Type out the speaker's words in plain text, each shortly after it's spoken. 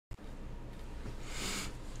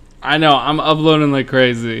I know, I'm uploading like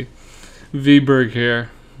crazy. V-Berg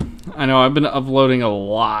here. I know, I've been uploading a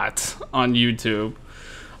lot on YouTube.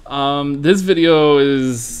 This video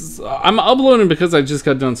is... I'm uploading because I just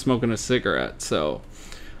got done smoking a cigarette, so...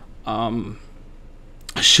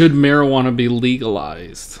 should marijuana be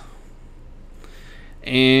legalized?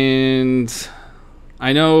 And...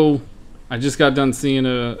 I know... I just got done seeing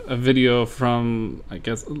a video from, I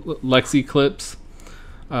guess, Lexi Clips.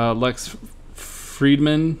 Lex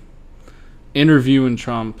Friedman interviewing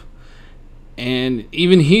Trump. And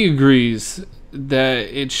even he agrees that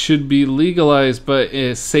it should be legalized, but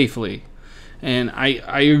safely. And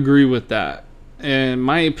I agree with that. And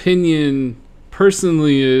my opinion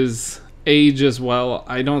personally is age as well.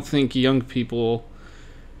 I don't think young people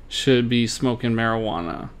should be smoking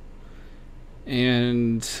marijuana.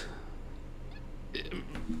 And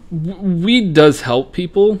weed does help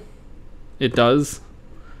people. It does.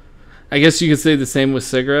 I guess you could say the same with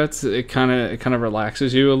cigarettes. It kind of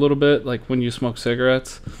relaxes you a little bit, like when you smoke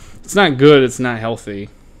cigarettes. It's not good. It's not healthy,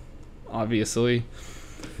 obviously.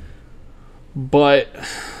 But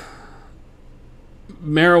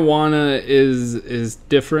marijuana is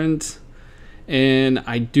different, and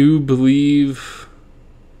I do believe,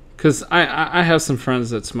 because I have some friends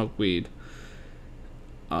that smoke weed.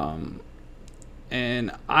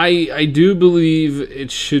 And I do believe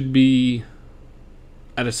it should be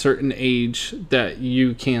at a certain age that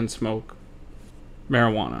you can smoke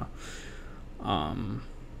marijuana.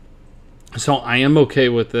 So I am okay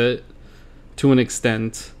with it to an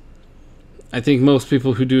extent. I think most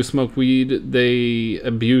people who do smoke weed, they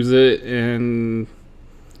abuse it and,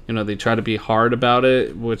 you know, they try to be hard about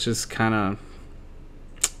it, which is kind of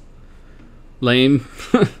lame.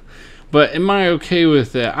 But am I okay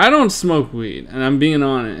with it? I don't smoke weed, and I'm being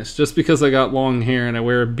honest. Just because I got long hair and I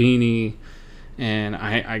wear a beanie and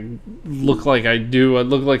I look like I do, I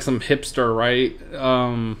look like some hipster, right?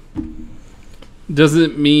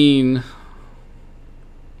 Doesn't mean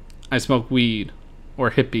I smoke weed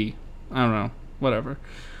or hippie. I don't know. Whatever.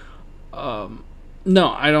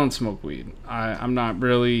 No, I don't smoke weed. I'm not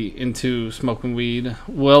really into smoking weed.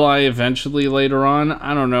 Will I eventually later on?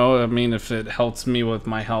 I don't know. I mean, if it helps me with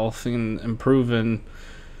my health and improving,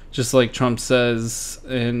 just like Trump says.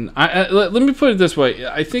 And let me put it this way.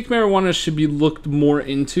 I think marijuana should be looked more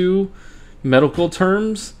into medical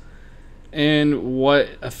terms and what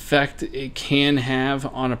effect it can have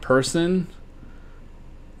on a person.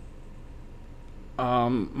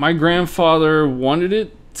 My grandfather wanted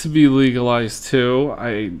it to be legalized too.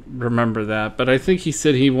 I remember that, but I think he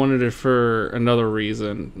said he wanted it for another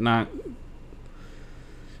reason, not,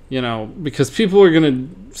 you know, because people are gonna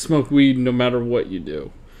smoke weed no matter what you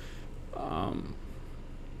do.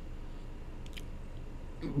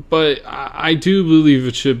 But I do believe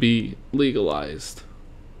it should be legalized.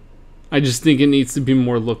 I just think it needs to be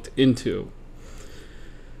more looked into,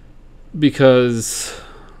 because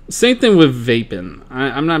same thing with vaping.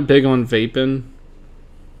 I'm not big on vaping.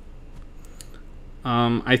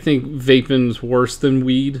 I think vaping's worse than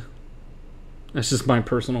weed. That's just my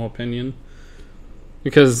personal opinion.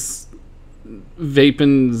 Because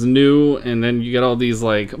vaping's new, and then you get all these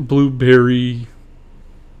like blueberry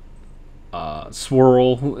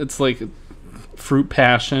swirl. It's like fruit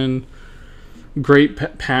passion, grape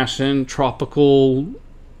passion, tropical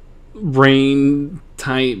rain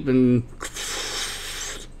type, and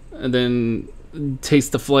then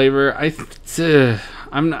taste the flavor.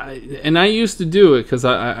 I'm not, and I used to do it because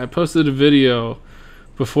I posted a video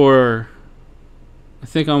before, I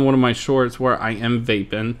think on one of my shorts, where I am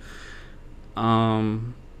vaping.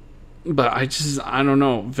 But I don't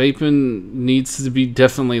know. Vaping needs to be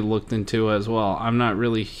definitely looked into as well. I'm not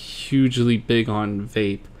really hugely big on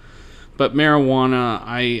vape, but marijuana,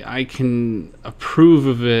 I can approve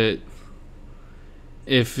of it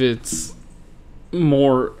if it's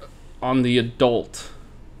more on the adult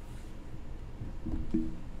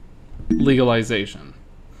legalization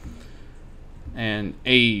and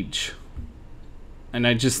age. And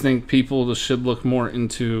I just think people should look more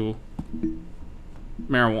into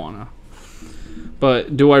marijuana.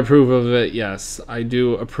 But do I approve of it? Yes, I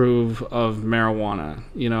do approve of marijuana.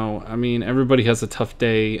 You know, I mean, everybody has a tough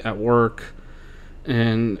day at work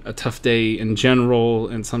and a tough day in general,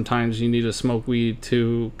 and sometimes you need to smoke weed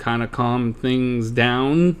to kind of calm things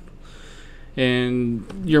down, and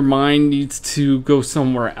your mind needs to go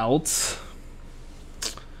somewhere else.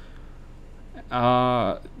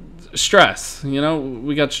 Stress, you know,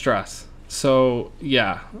 we got stress. So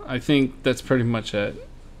yeah, I think that's pretty much it.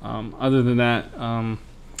 Other than that,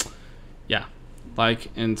 yeah, like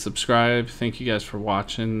and subscribe. Thank you guys for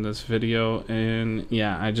watching this video. And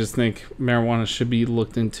yeah, I just think marijuana should be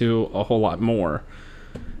looked into a whole lot more.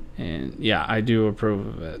 And yeah, I do approve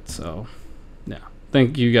of it. So yeah,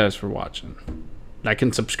 thank you guys for watching. Like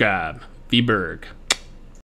and subscribe. V-Berg.